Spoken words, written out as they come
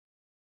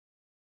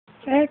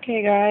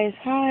Okay, guys.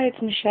 Hi,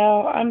 it's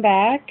Michelle. I'm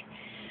back.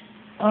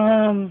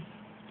 Um,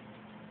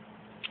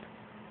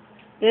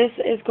 this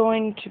is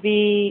going to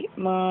be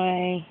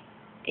my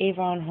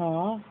Avon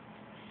haul.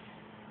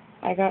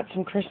 I got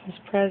some Christmas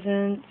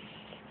presents.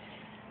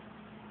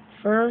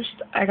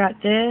 First, I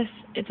got this.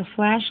 It's a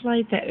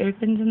flashlight that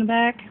opens in the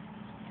back.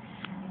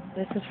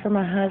 This is for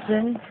my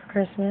husband for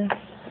Christmas.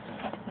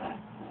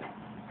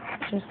 It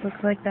just looks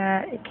like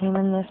that. It came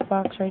in this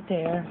box right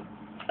there.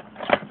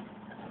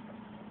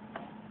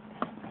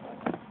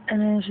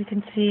 And as you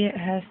can see, it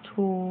has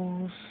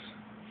tools.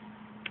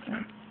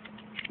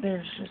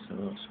 There's just a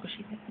little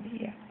squishy thing,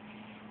 but yeah.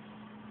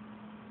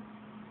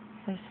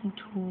 There's some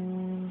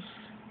tools,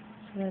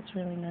 so that's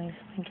really nice.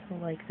 I think he'll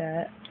like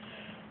that.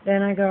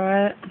 Then I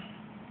got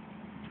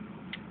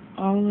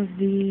all of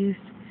these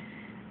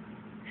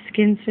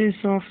Skin So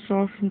Soft,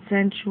 Soft and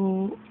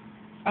Sensual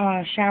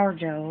shower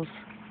gels.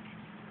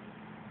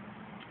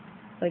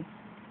 Like,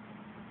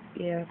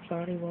 yeah,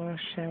 body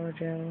wash, shower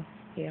gel,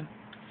 yeah.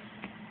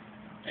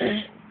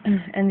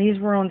 And these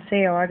were on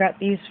sale. I got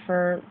these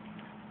for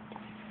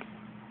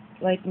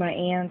like my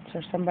aunts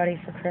or somebody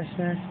for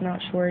Christmas. Not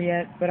sure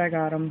yet, but I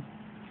got them.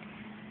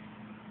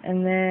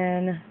 And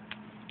then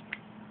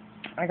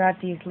I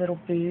got these little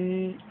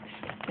boots.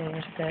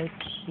 They're so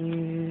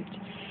cute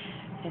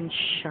and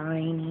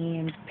shiny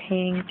and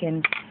pink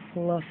and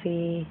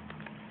fluffy.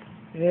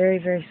 Very,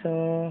 very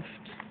soft.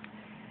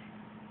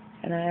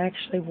 And I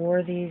actually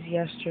wore these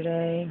last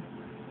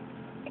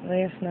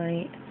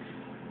night.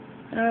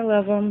 And I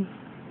love them.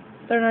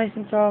 They're nice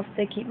and soft.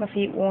 They keep my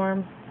feet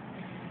warm.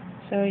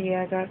 So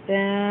yeah, I got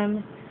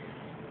them.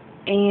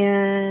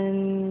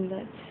 And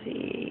let's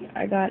see,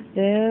 I got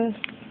this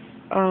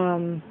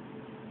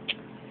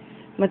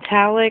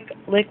metallic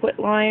liquid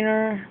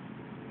liner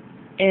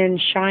in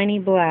shiny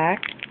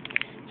black.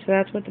 So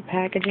that's what the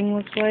packaging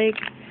looks like.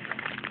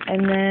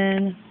 And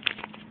then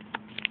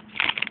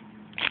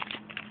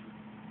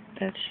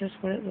that's just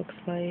what it looks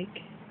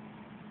like.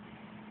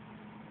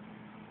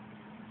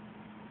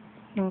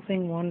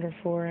 Nothing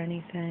wonderful or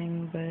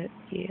anything, but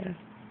yeah.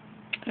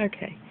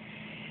 Okay.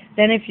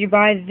 Then if you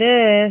buy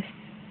this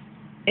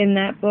in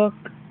that book,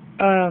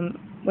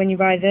 when you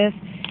buy this,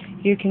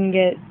 you can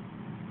get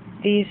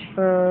these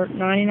for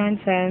 99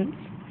 cents.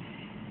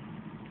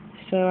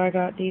 So I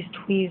got these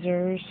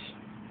tweezers.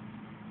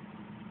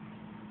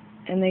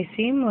 And they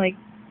seem like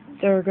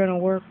they're going to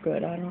work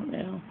good. I don't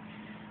know.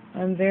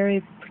 I'm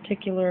very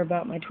particular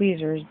about my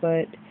tweezers,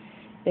 but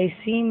they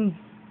seem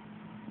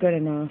good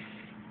enough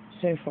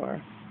so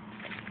far.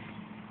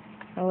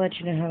 I'll let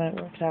you know how that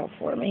works out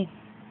for me.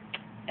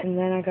 And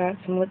then I got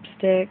some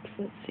lipsticks.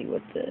 Let's see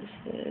what this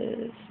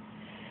is.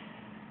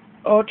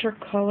 Ultra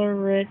Color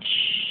Rich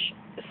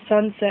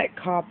Sunset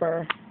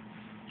Copper.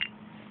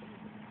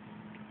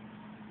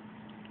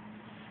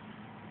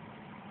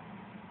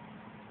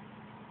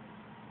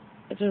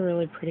 It's a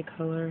really pretty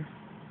color.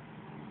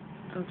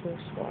 I'll do a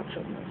swatch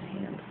on this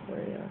hand for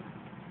you.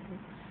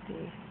 Let's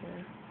see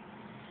here.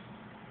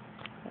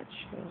 That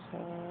shows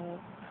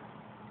up.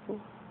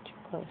 Ooh, too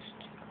close,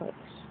 too close.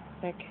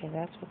 Okay,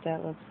 that's what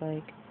that looks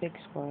like. Big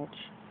swatch.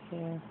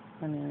 Yeah,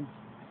 I know.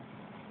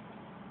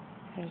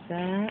 There's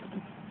that.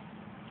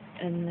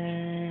 And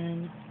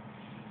then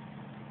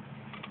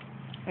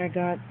I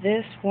got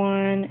this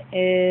one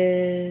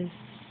is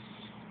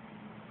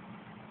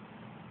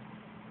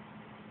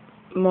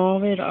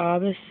Malvid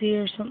Odyssey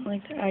or something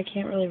like that. I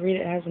can't really read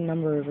it. It has a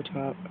number over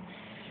top,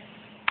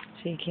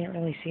 so you can't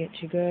really see it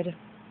too good.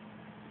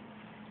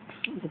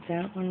 But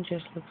that one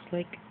just looks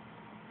like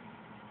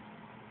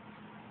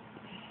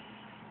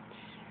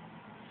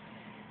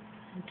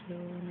do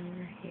one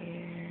over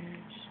here.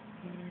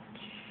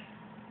 Swatch.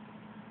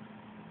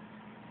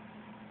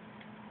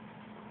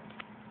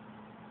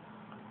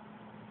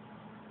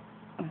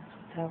 That's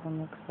what that one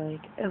looks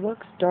like. It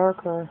looks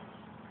darker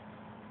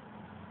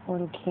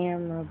on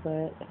camera,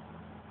 but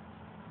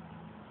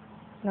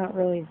it's not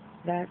really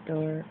that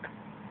dark.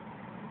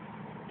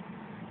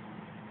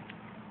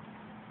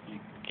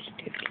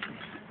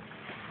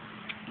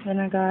 Then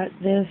I got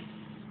this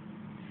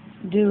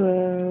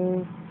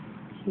duo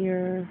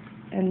here,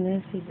 and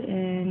this is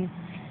in,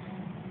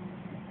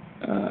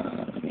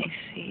 let me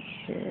see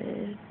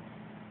here,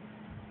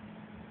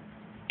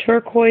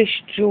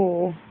 Turquoise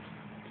Jewel.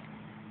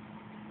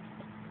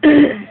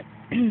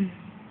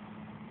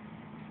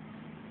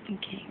 You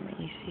can't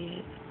really see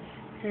it.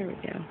 There we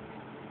go.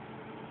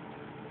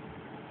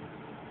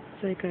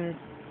 It's like a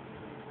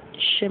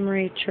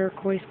shimmery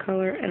turquoise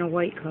color and a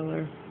white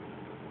color.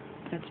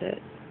 That's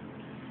it.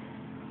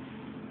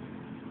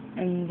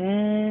 And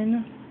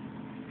then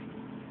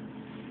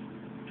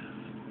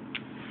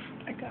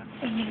I got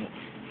the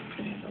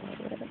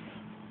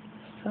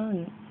sun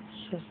is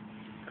just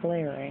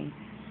glaring.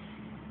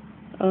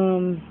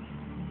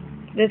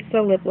 This is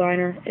the lip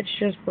liner. It's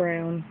just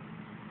brown.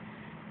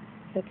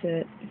 That's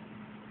it.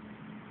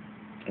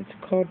 It's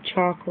called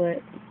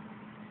Chocolate.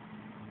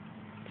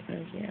 So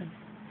yeah.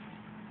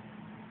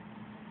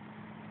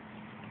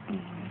 I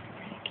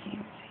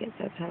can't see it.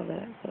 That's how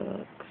that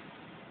looks.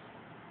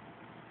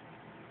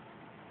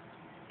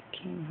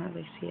 can't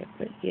hardly see it,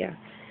 but yeah,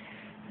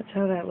 that's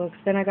how that looks.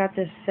 Then I got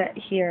this set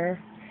here.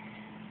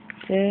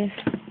 This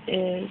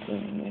is,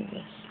 let me move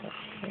this up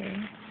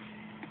here,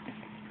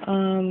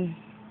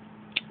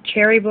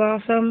 cherry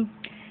blossom,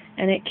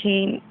 and it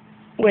came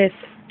with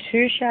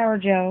 2 shower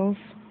gels,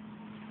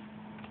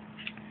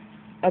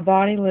 a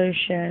body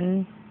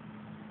lotion,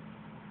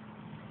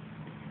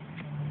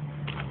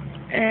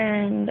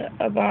 and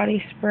a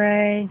body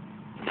spray,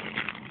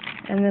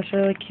 and this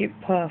really cute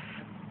puff.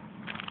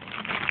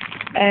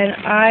 And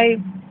I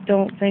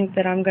don't think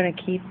that I'm going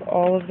to keep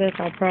all of this.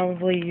 I'll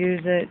probably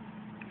use it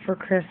for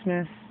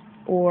Christmas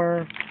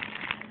or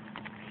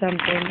something.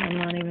 I'm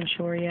not even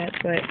sure yet,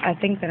 but I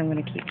think that I'm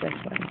going to keep this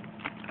one.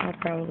 I'll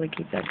probably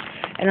keep this.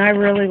 And I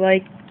really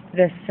like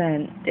this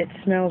scent. It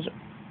smells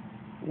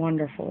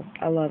wonderful.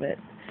 I love it.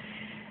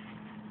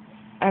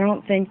 I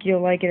don't think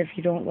you'll like it if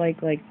you don't like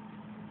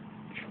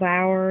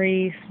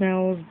flowery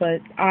smells, but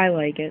I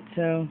like it,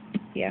 so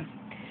yeah.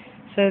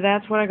 So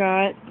that's what I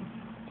got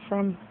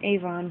from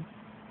Avon.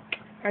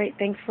 Alright,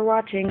 thanks for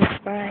watching.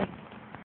 Bye.